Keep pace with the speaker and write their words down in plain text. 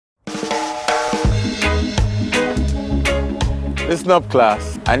Listen up,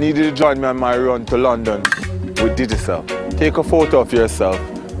 class. I need you to join me on my run to London with Digicel. Take a photo of yourself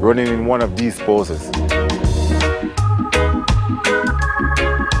running in one of these poses. To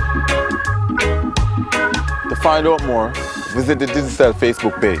find out more, visit the Digicel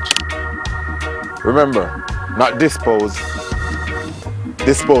Facebook page. Remember, not this pose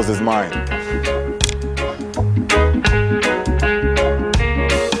is mine.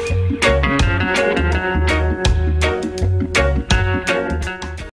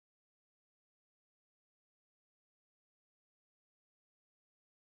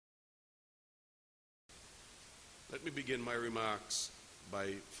 Let me begin my remarks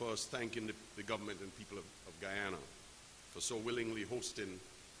by first thanking the government and people of Guyana for so willingly hosting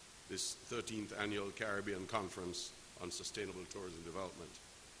this 13th annual Caribbean Conference on Sustainable Tourism Development.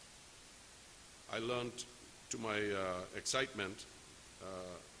 I learned to my excitement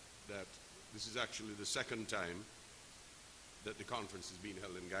that this is actually the second time that the conference is being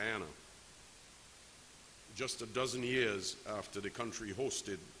held in Guyana. Just a dozen years after the country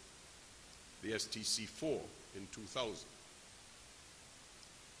hosted the STC4 in 2000.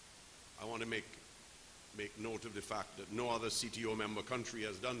 I want to make note of the fact that no other CTO member country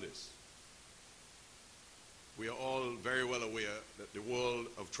has done this. We are all very well aware that the world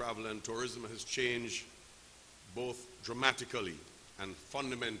of travel and tourism has changed both dramatically and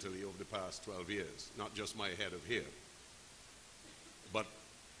fundamentally over the past 12 years, not just my head of here. But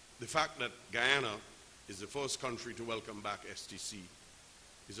the fact that Guyana is the first country to welcome back STC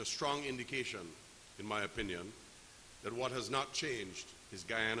is a strong indication, in my opinion, that what has not changed is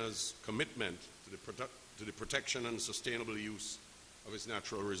Guyana's commitment to the protection and sustainable use of its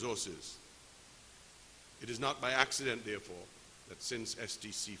natural resources. It is not by accident, therefore, that since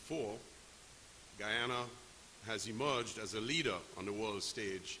STC4, Guyana has emerged as a leader on the world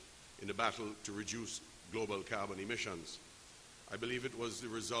stage in the battle to reduce global carbon emissions. I believe it was the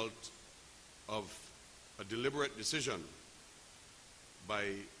result of a deliberate decision by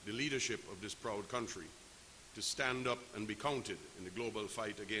the leadership of this proud country to stand up and be counted in the global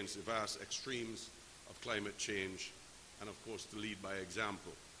fight against the vast extremes of climate change, and of course to lead by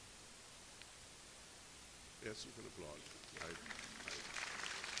example. Yes, you can applaud.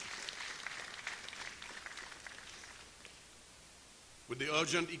 With the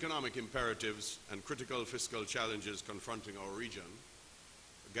urgent economic imperatives and critical fiscal challenges confronting our region,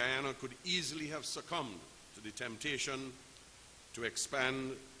 Guyana could easily have succumbed to the temptation to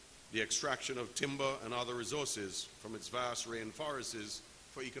expand the extraction of timber and other resources from its vast rainforests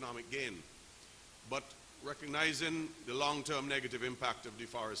for economic gain. But recognizing the long-term negative impact of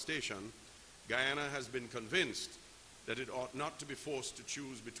deforestation, Guyana has been convinced that it ought not to be forced to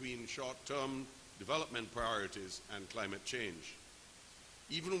choose between short-term development priorities and climate change.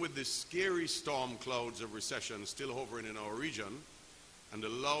 Even with the scary storm clouds of recession still hovering in our region, and the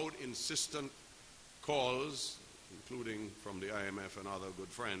loud, insistent calls, including from the IMF and other good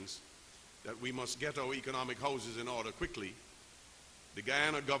friends, that we must get our economic houses in order quickly, the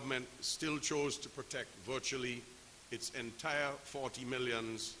Guyana government still chose to protect virtually its entire 40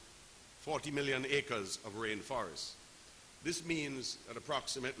 million acres of rainforest. This means that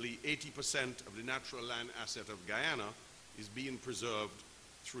approximately 80% of the natural land asset of Guyana is being preserved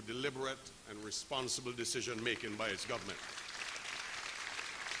through deliberate and responsible decision-making by its government.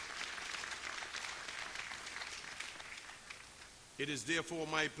 It is therefore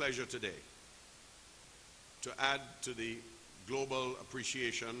my pleasure today to add to the global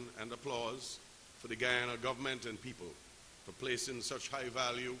appreciation and applause for the Guyana government and people for placing such high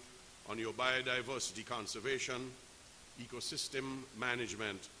value on your biodiversity conservation, ecosystem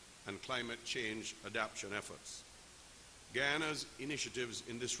management, and climate change adaptation efforts. Guyana's initiatives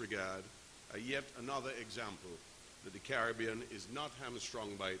in this regard are yet another example that the Caribbean is not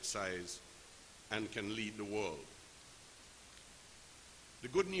hamstrung by its size and can lead the world. The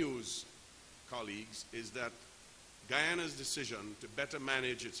good news, colleagues, is that Guyana's decision to better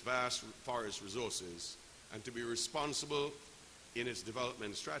manage its vast forest resources and to be responsible in its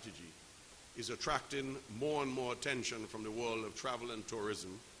development strategy is attracting more and more attention from the world of travel and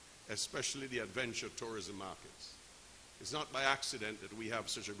tourism, especially the adventure tourism markets. It's not by accident that we have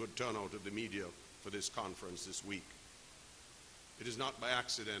such a good turnout of the media for this conference this week. It is not by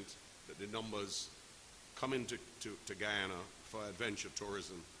accident that the numbers coming to Guyana for adventure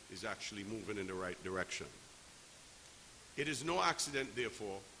tourism is actually moving in the right direction. It is no accident,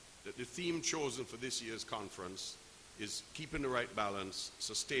 therefore, that the theme chosen for this year's conference is keeping the right balance,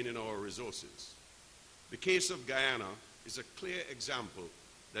 sustaining our resources. The case of Guyana is a clear example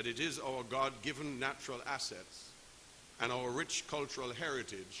that it is our God-given natural assets and our rich cultural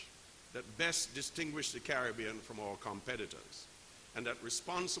heritage that best distinguish the Caribbean from our competitors. and that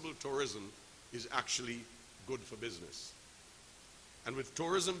responsible tourism is actually good for business. And with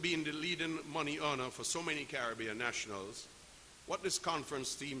tourism being the leading money earner for so many Caribbean nationals, what this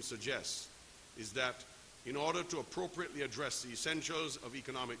conference theme suggests is that in order to appropriately address the essentials of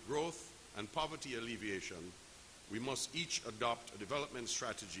economic growth and poverty alleviation, we must each adopt a development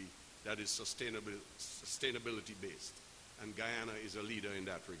strategy that is sustainability-based, and Guyana is a leader in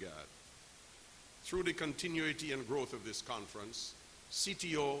that regard. Through the continuity and growth of this conference,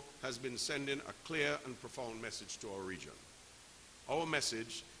 CTO has been sending a clear and profound message to our region. Our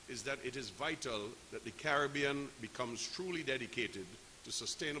message is that it is vital that the Caribbean becomes truly dedicated to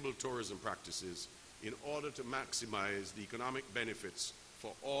sustainable tourism practices in order to maximize the economic benefits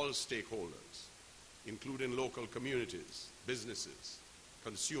for all stakeholders, including local communities, businesses,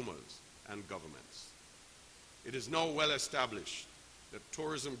 consumers, and governments. It is now well established that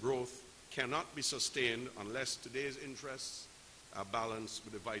tourism growth cannot be sustained unless today's interests are balanced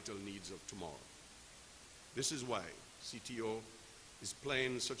with the vital needs of tomorrow. This is why CTO is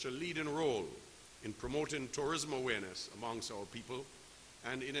playing such a leading role in promoting tourism awareness amongst our people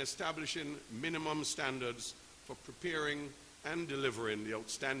and in establishing minimum standards for preparing and delivering the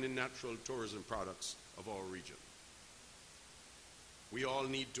outstanding natural tourism products of our region. We all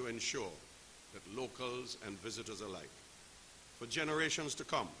need to ensure that locals and visitors alike, for generations to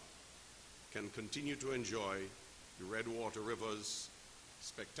come, can continue to enjoy the red water rivers,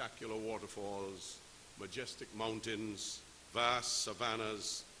 spectacular waterfalls, majestic mountains, vast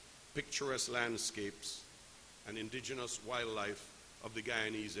savannas, picturesque landscapes, and indigenous wildlife of the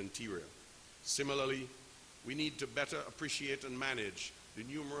Guyanese interior. Similarly, we need to better appreciate and manage the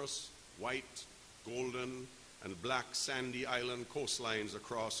numerous white, golden, and black sandy island coastlines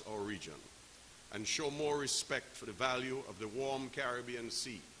across our region, and show more respect for the value of the warm Caribbean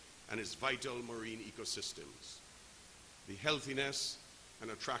Sea and its vital marine ecosystems. The healthiness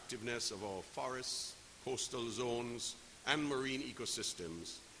and attractiveness of our forests, coastal zones, and marine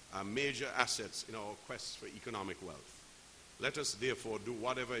ecosystems are major assets in our quest for economic wealth. Let us therefore do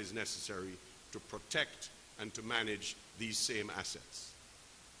whatever is necessary to protect and to manage these same assets.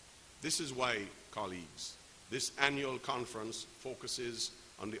 This is why, colleagues, this annual conference focuses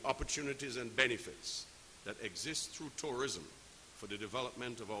on the opportunities and benefits that exist through tourism for the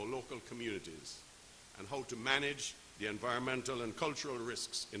development of our local communities and how to manage the environmental and cultural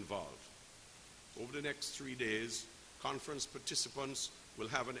risks involved. Over the next 3 days, conference participants will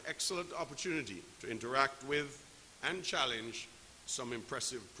have an excellent opportunity to interact with and challenge some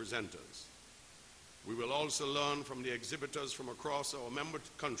impressive presenters. We will also learn from the exhibitors from across our member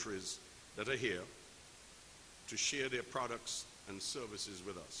countries that are here to share their products and services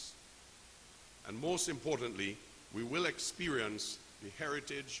with us. And most importantly, we will experience the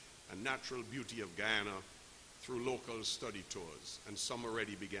heritage and natural beauty of Guyana through local study tours, and some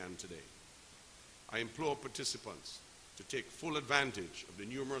already began today. I implore participants to take full advantage of the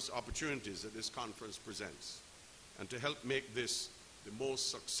numerous opportunities that this conference presents and to help make this the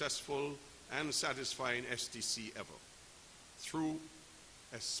most successful and satisfying STC ever,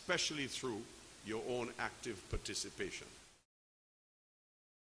 especially through your own active participation.